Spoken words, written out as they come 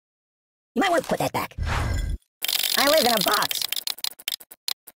You might want to put that back. I live in a box.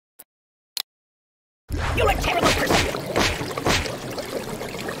 You're a terrible person!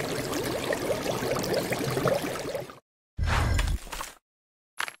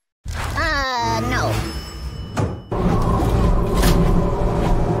 No.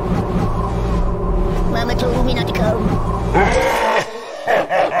 Mama told me not to come.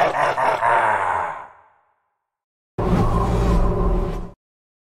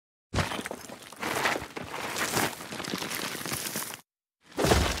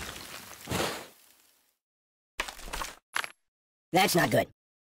 That's not good.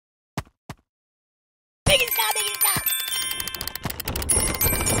 Make it stop! Make it stop!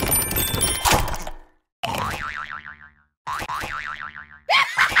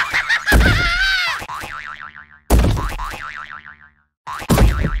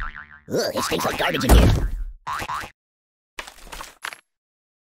 Ugh, it stinks like garbage in here.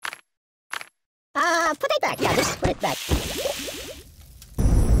 Put it back. Yeah, just put it back.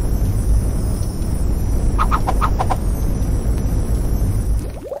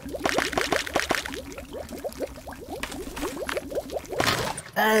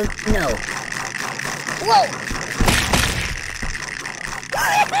 No. Whoa!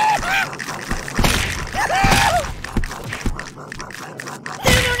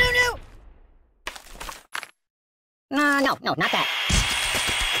 No. No, not that.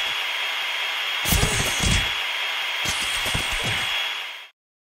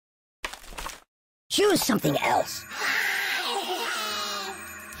 Choose something else.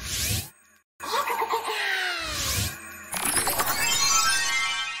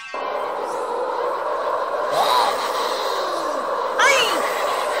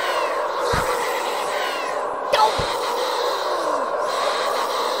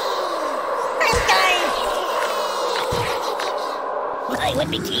 What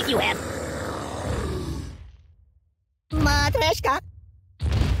big teeth you have. Matryoshka.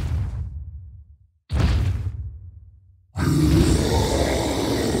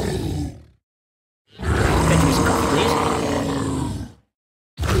 Fetch me some coffee, please.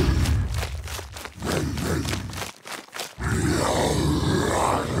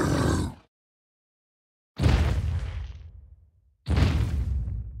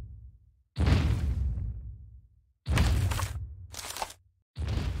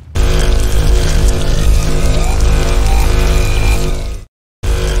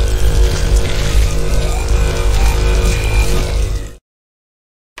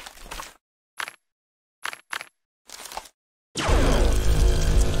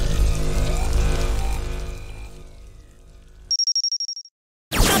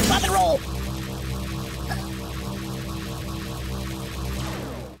 Drop and roll!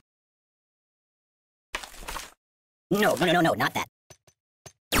 No, not that.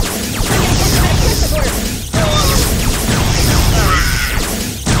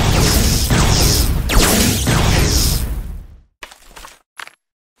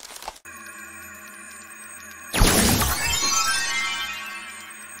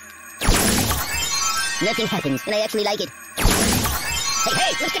 Nothing happens, and I actually like it.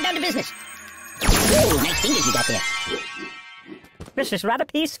 Hey, let's get down to business. Ooh, nice fingers you got there. This is rather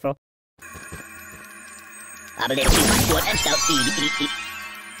peaceful. I'm a little teapot short and stout. Hey, you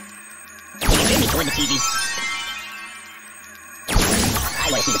turn me toward the TV.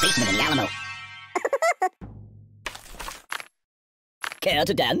 I want to see the basement in the Alamo. Care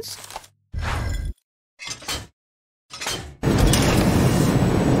to dance?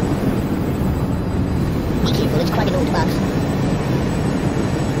 Be careful, it's quite an old box.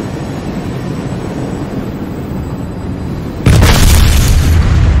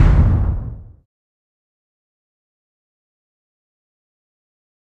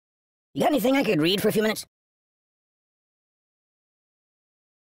 You got anything I could read for a few minutes?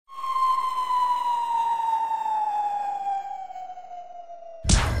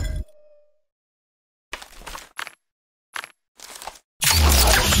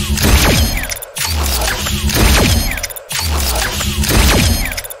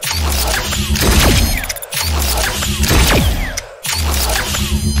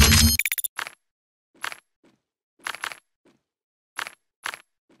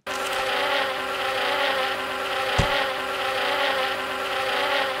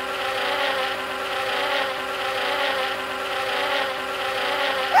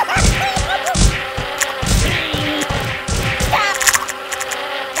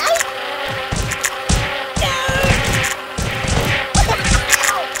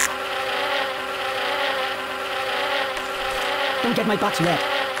 Don't get my box wet.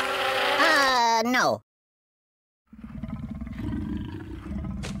 No.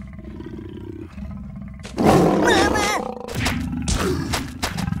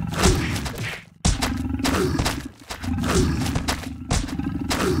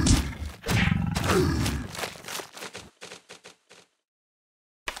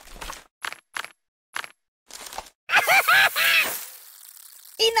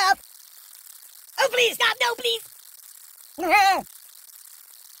 enough. Oh, please, stop. No, please. Oh,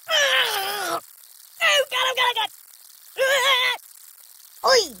 God, oh, God, oh, God.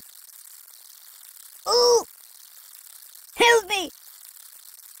 Oi. Oh. Help me.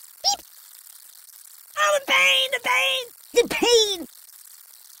 Beep. Oh, the pain, the pain. The pain.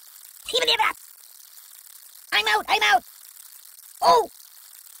 Even if I'm out, I'm out. Oh.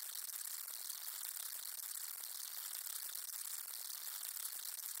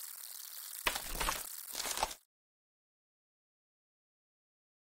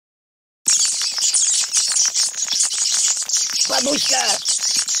 Babushka!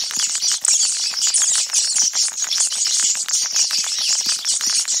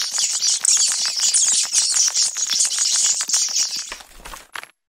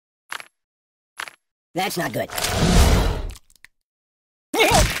 That's not good.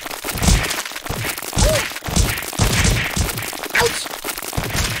 Ouch!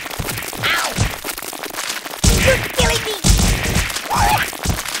 Ow! You're killing me!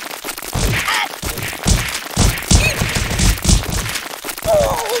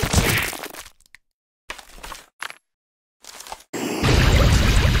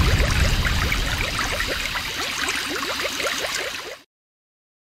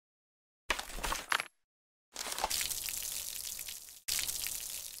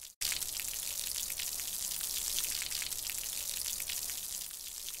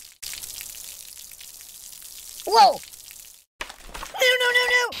 Whoa! No, no, no,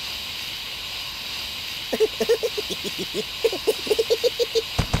 no!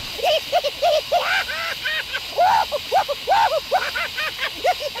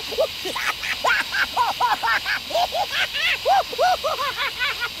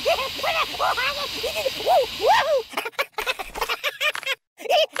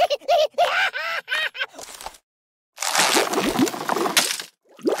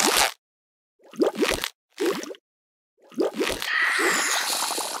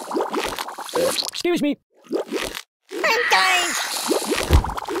 Excuse me. I'm dying!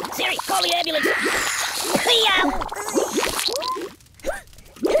 Siri, call the ambulance!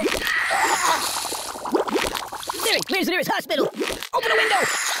 Siri, where's the nearest hospital? Open a window!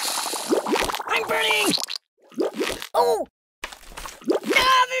 I'm burning! Oh!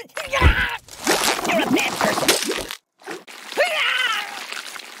 You're a bad person!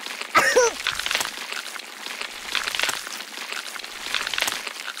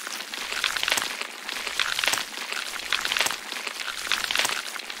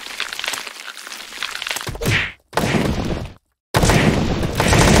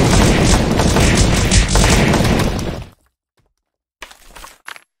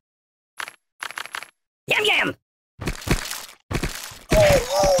 Yum yum! Oh,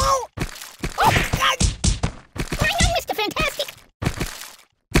 oh, oh! Oh, God! I know, Mr. Fantastic!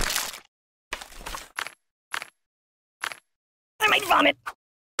 I might vomit!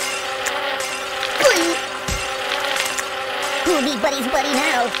 Who'll be Buddy's buddy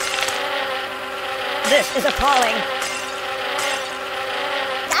now? This is appalling.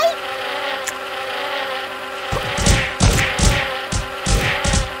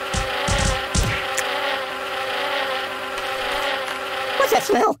 What's that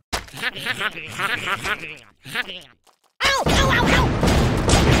smell? Ow! Ow! Ow! Ow!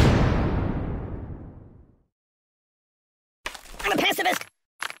 I'm a pacifist!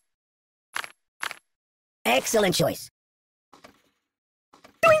 Excellent choice.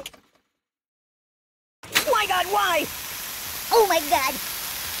 Doink! My God, why? Oh my God!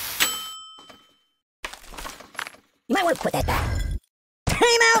 You might want to put that back.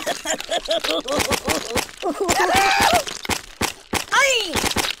 Time out!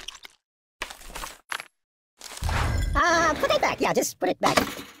 Put that back. Yeah, just put it back.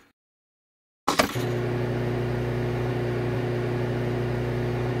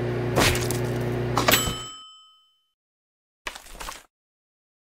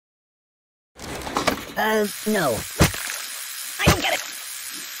 No. I don't get it.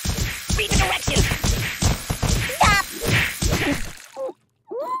 Read the directions. Stop!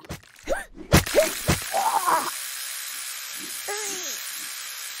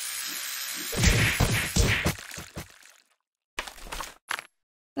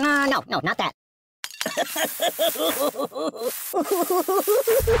 No, not that.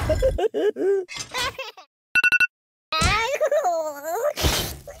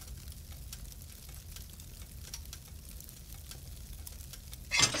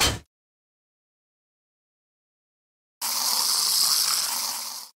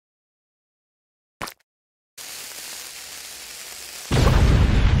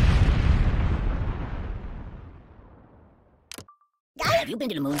 you been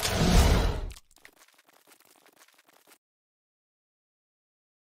to the moon?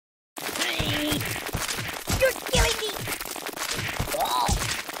 Hey! You're killing me! Oh!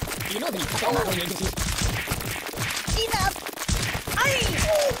 Do you know that he's modeling agencies? Enough! Hey!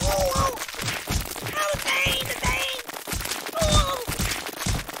 Oh, oh, oh! Oh, the pain! The pain! Oh!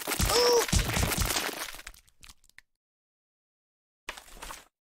 Oh!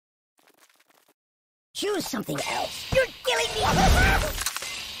 Choose something else. You're killing me!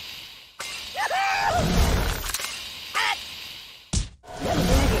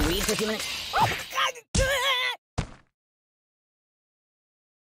 Read for a few minutes. Oh, God.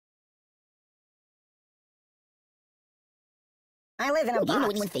 I live in a box. Do you know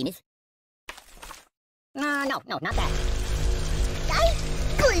anyone famous? No, not that.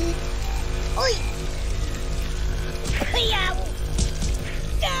 Oi! Oi!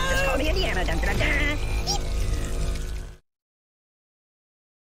 Just call me Indiana. Dun, dun, dun.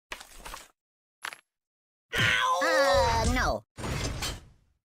 No.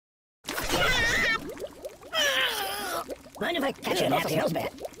 Mind if I catch it? Also smells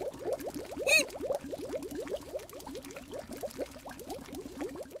bad.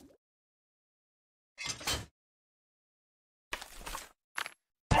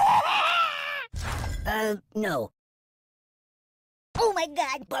 No. Oh my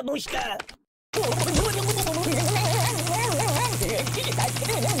God, babushka!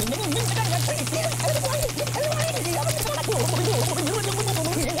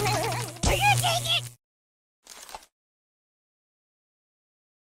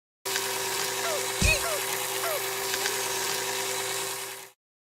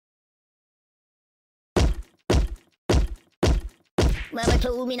 Mama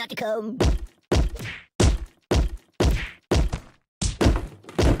told me not to come.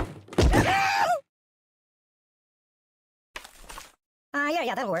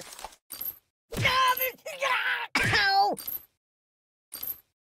 Yeah, that'll work. Ow!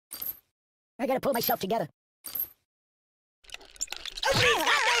 I gotta pull myself together. Oh, please, God,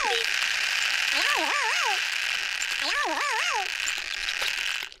 no, please!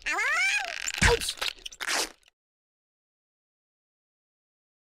 Ouch!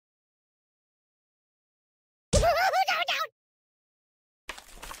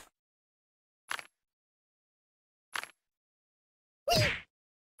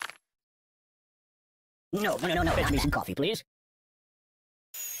 No. Fetch me some coffee, please.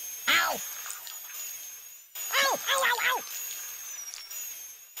 Ow! Ow!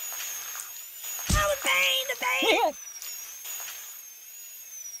 Oh, the pain!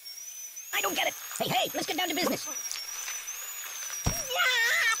 I don't get it. Hey, let's get down to business.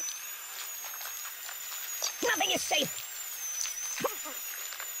 Nothing is safe.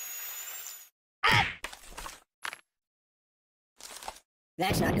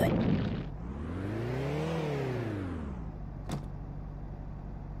 That's not good.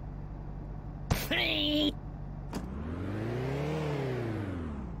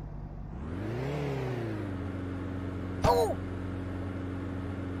 Oh!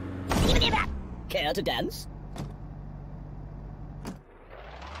 Care to dance?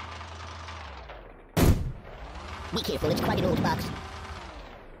 Be careful, it's quite an old box.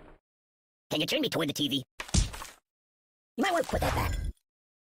 Can you turn me toward the TV? You might want to put that back.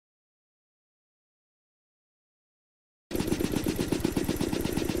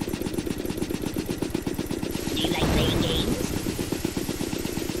 Do you like playing games?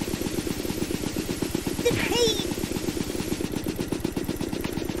 The pain!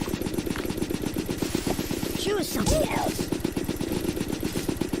 Choose something else.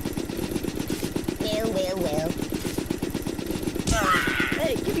 Well.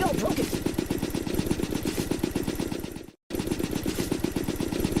 Hey, give me all broken.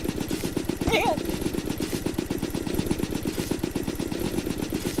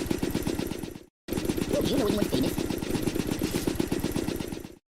 Do you know anyone famous?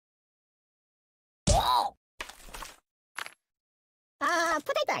 Oh!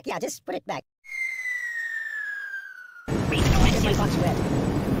 Put it back. Yeah, just put it back. Why is my box red?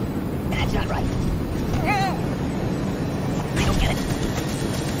 That's not right. I don't get it.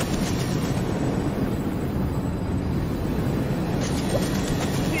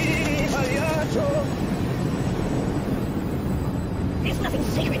 There's nothing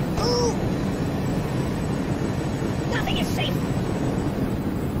sacred. Ooh! Nothing is safe.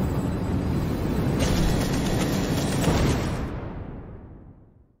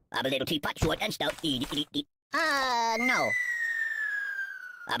 I'm a little teapot, short and stout. No.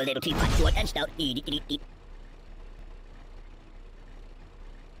 I'm a little teapot, short and stout.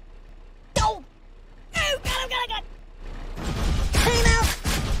 Oh! Oh, God! Time out!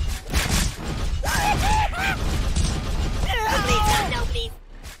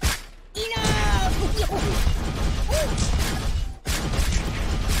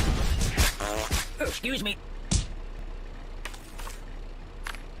 Excuse me.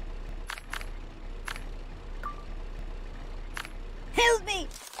 Help me!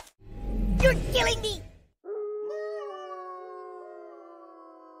 You're killing me!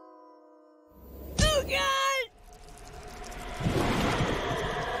 Oh, God!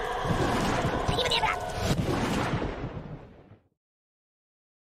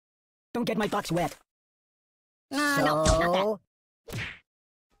 Don't get my box wet. No, not that. Ow!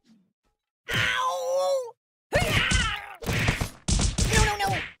 No!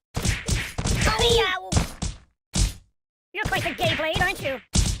 Ow! You're quite a gay blade, aren't you?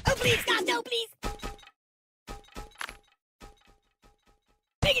 Oh, please, stop! No, please!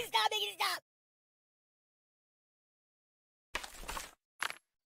 Make it stop!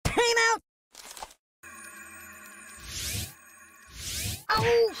 Time out!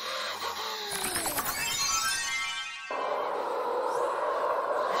 Oh!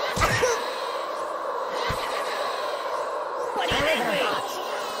 What are you angry?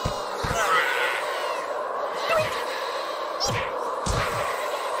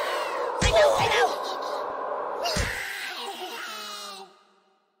 I know!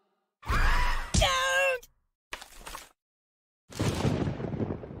 Don't!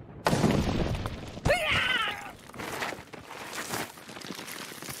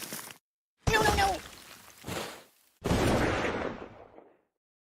 No!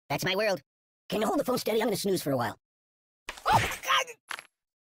 That's my world. Can you hold the phone steady? I'm gonna snooze for a while. Oh, God!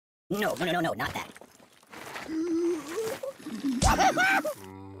 No, not that.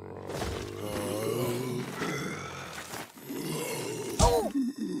 Oh!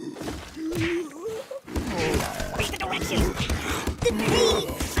 Read the directions! The pain!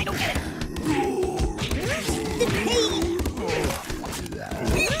 I don't get it! The pain!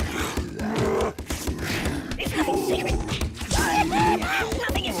 It's nothing sacred!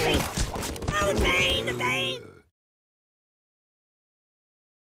 Nothing is safe! Oh, the pain!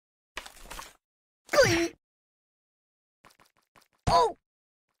 Oh!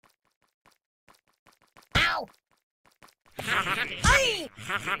 Ow! Aye!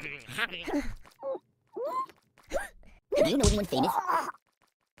 Do you know anyone famous?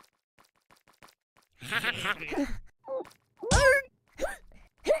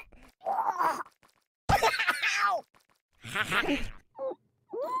 Ow!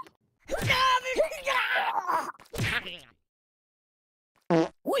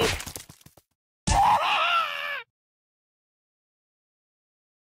 Wait!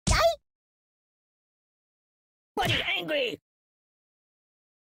 Buddy, angry!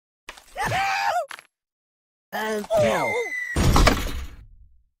 No.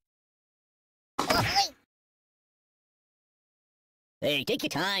 Hey, take your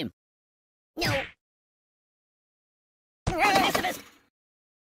time. No. Activist!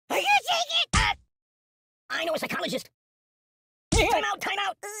 Are you taking it? I know a psychologist. Time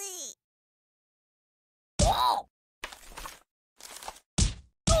out! Oh!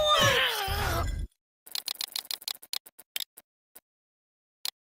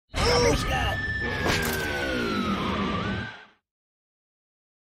 Babushka!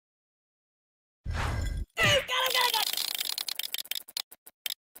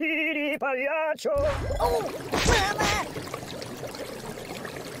 Pagliaccio! Oh! Mama!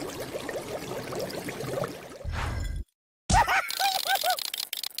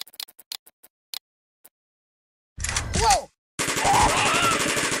 Whoa!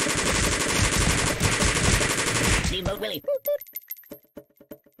 Steamboat Willie.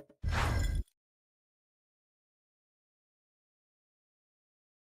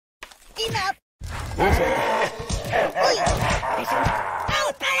 Enough!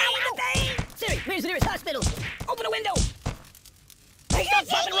 Siri, where's the nearest hospital? Open a window! Stop,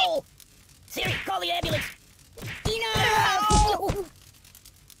 pop, and roll! Siri, call the ambulance! Enough!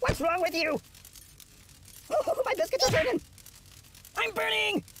 What's wrong with you? Oh, my biscuits are burning! I'm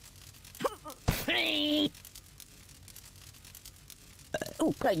burning!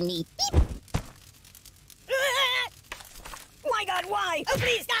 Oh, pardon me. My God, why? Oh,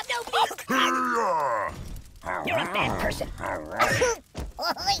 please, stop! No, please! You're a bad person.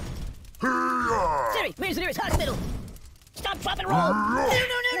 Siri, where's the nearest hospital? Stop, drop, and roll!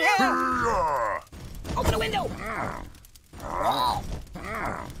 No! Open a window!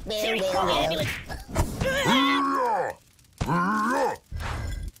 Siri, call the ambulance!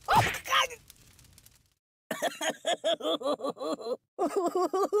 Oh, God!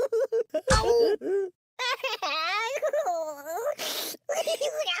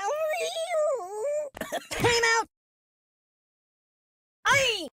 Time out!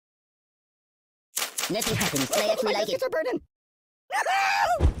 Aye! Nothing happens, and I actually like it. Are burning.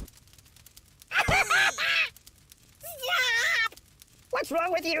 No! What's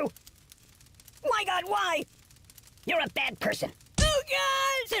wrong with you? My God, why? You're a bad person. Oh,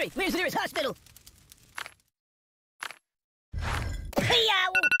 God! Siri, where's the nearest hospital?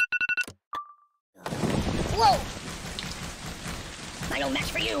 Hey-ow! Whoa! I no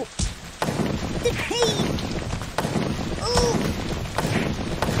match for you. The pain! Ooh!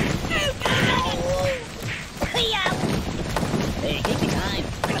 Oh, God! Hey-ow! Hey, take your time.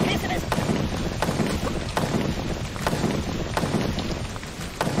 I'm a pessimist.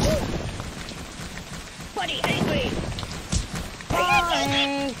 Buddy, angry!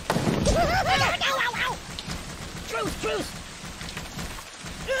 Bye. Ow, ow, ow! Truce, truce!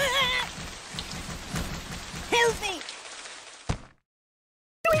 Help me!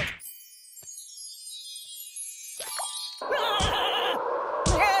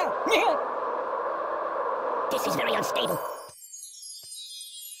 This is very unstable.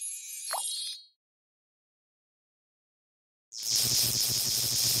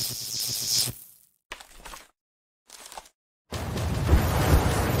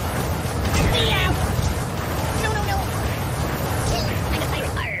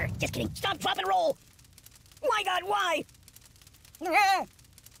 Just kidding. Stop, drop, and roll! My God, why?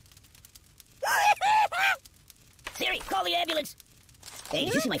 Siri, call the ambulance! Hey,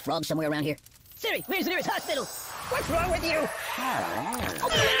 did you see my frog somewhere around here? Siri, where's the nearest hospital? What's wrong with you?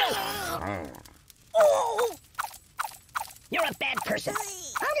 Open the window! Oh! You're a bad person.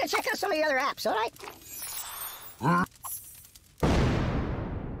 I'm gonna check out some of the other apps, all right? Oh,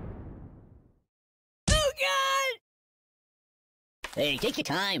 God! Hey, take your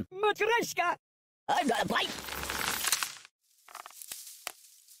time. Matryoshka! I've got a bite.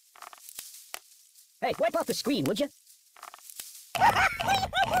 Hey, wipe off the screen, would you?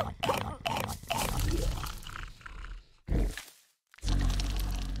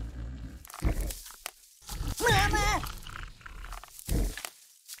 Mama!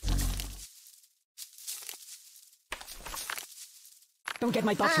 Don't get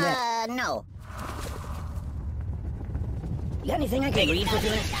my box wet. No. You got anything I can read for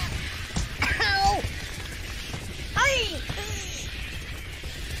doing? Ow! Aye!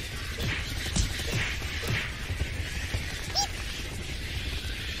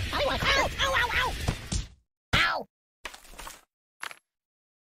 I want. Ow! Ow! Ow! Ow! Ow!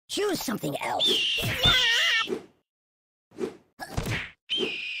 Choose something else.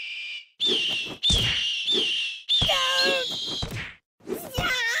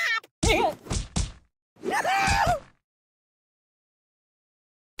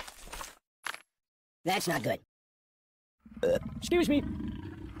 That's not good. Excuse me.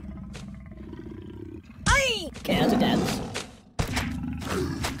 Aye! Chaos adapts.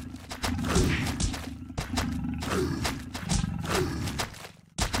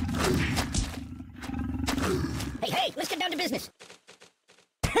 Hey, let's get down to business.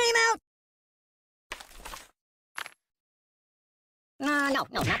 Time out!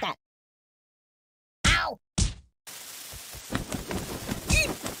 No, not that. Ow!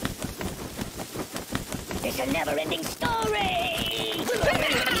 It's a never-ending story!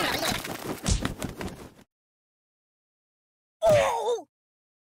 Oh!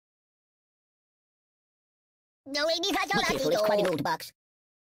 No, Amy, that's all Be careful, it's quite an old box.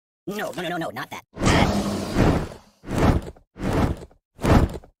 No, not that. My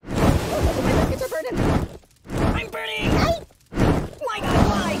biscuits are burning. I'm burning! My God,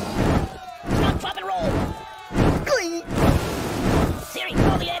 why? Stop, drop, and roll! Siri,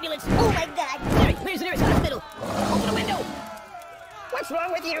 call the ambulance! Oh my God! Siri, where's the nearest hospital? Open the window! What's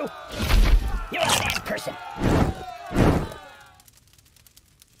wrong with you? You're a bad person!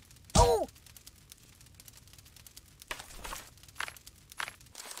 Oh!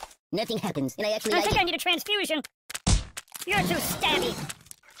 Nothing happens, and I actually like it. I need a transfusion. You're too stabby.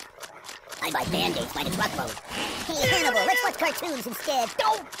 I buy Band-Aids by the truckload. Hey, Hannibal, let's watch cartoons instead.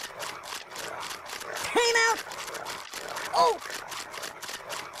 Don't! Time out! Oh!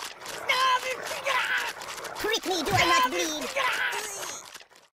 Prick me, do I not bleed?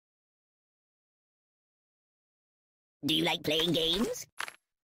 Do you like playing games?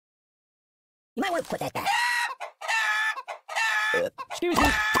 You might want to put that back. Excuse me.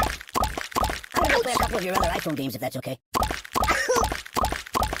 I'm gonna play a couple of your other iPhone games if that's okay.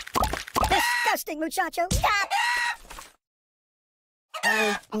 Disgusting, muchacho. Stop!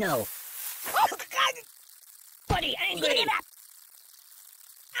 No. Oh, God! Buddy, angry! Give it up!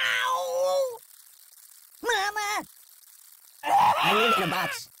 Ow! Mama! I need it in a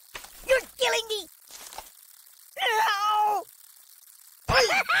box. You're killing me! Ow!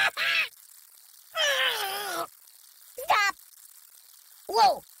 Stop!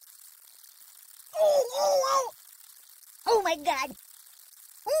 Whoa! Oh, oh, oh! Oh my God!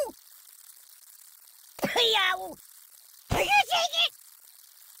 Ooh. Yow. You take it.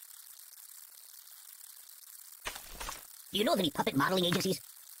 Do you know of any puppet modeling agencies?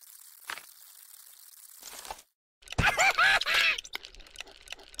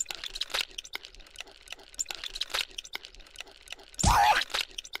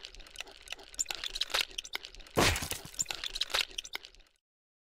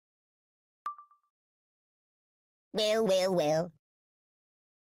 Well, well, well.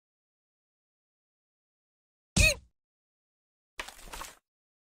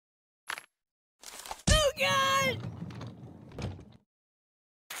 Oh, God!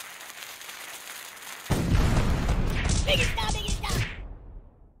 Make it stop, make it stop!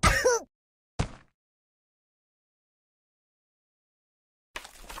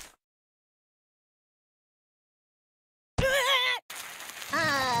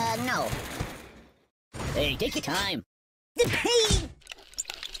 No. Hey, take your time. The pain!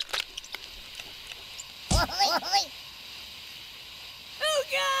 Oh, God!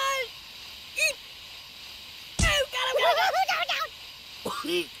 Oh, God, I'm gonna go!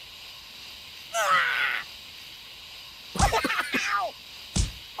 Ow!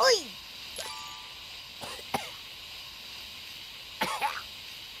 Oi!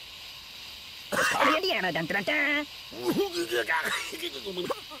 Call me Indiana. Dun, dun, dun.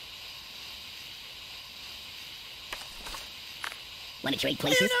 Want to trade No,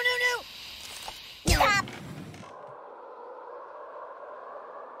 places? no, no, no! Stop!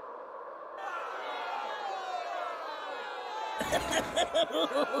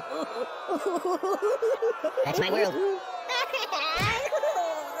 That's my world.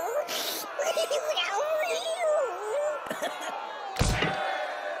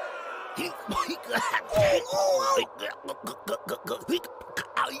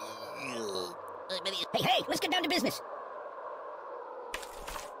 Hey, let's get down to business.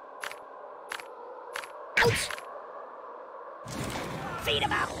 Ouch! Feed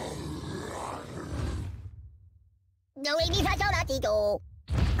him out! No, Amy, that's all I need to.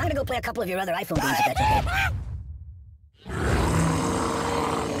 I'm gonna go play a couple of your other iPhone games if that's okay.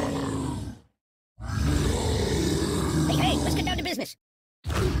 Hey, let's get down to business.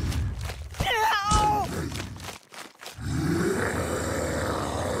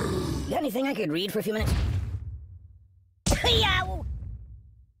 You got anything I could read for a few minutes? Yow!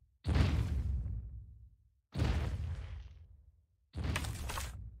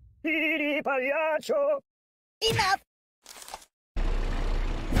 Piri pagliaccio. Enough!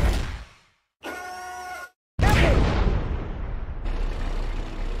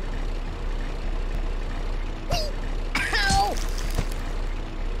 Ow!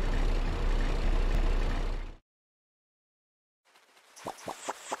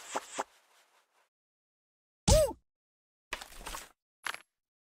 Ooh.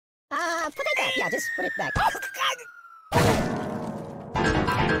 Put it back. Yeah, just put it back.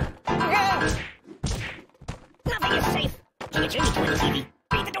 Nothing is safe. Can you turn me to the TV?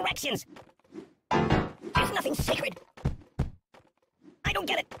 Read the directions. There's nothing sacred. I don't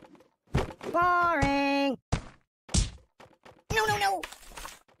get it. Boring. No, no, no!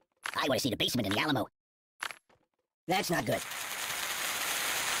 I want to see the basement in the Alamo. That's not good.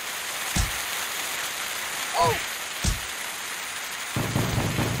 Oh!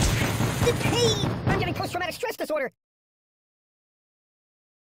 The pain! I'm getting post-traumatic stress disorder.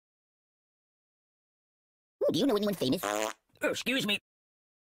 Ooh, do you know anyone famous? Oh, excuse me.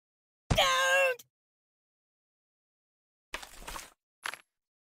 Don't!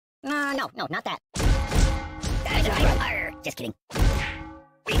 No, not that. That's right. Arr, just kidding.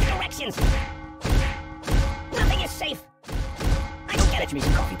 Read the directions. Nothing is safe. I don't get it. Get me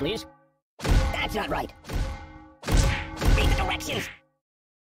some coffee, please. That's not right. Read the directions.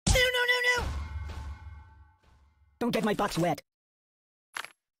 No, no, no, no! Don't get my box wet.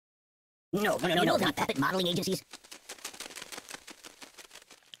 No, not that. Puppet modeling agencies.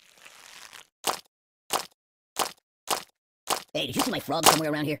 Hey, did you see my frog somewhere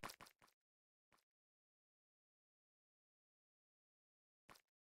around here?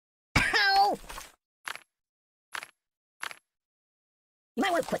 Ow! You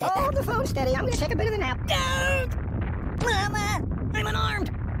might want to put that back. Hold the phone steady. I'm gonna take a bit of a nap. Don't! Mama! I'm unarmed.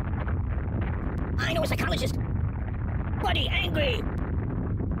 I know a psychologist. Buddy, angry.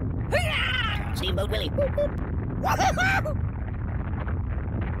 Steamboat Willie.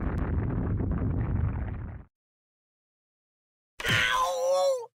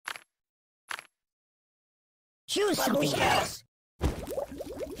 Ow! Choose something else.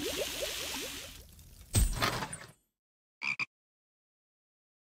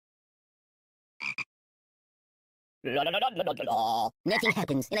 La, la, la, la, la, la, la. Nothing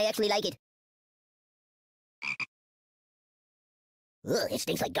happens, and I actually like it. Ugh, it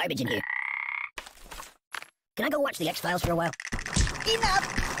stinks like garbage in here. Can I go watch the X-Files for a while?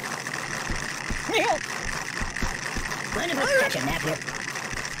 Enough! Mind if I catch a nap here?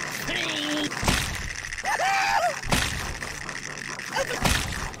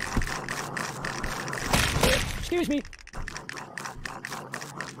 Excuse me.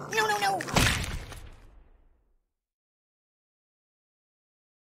 No, no, no!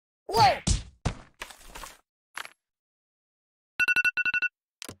 Whoa!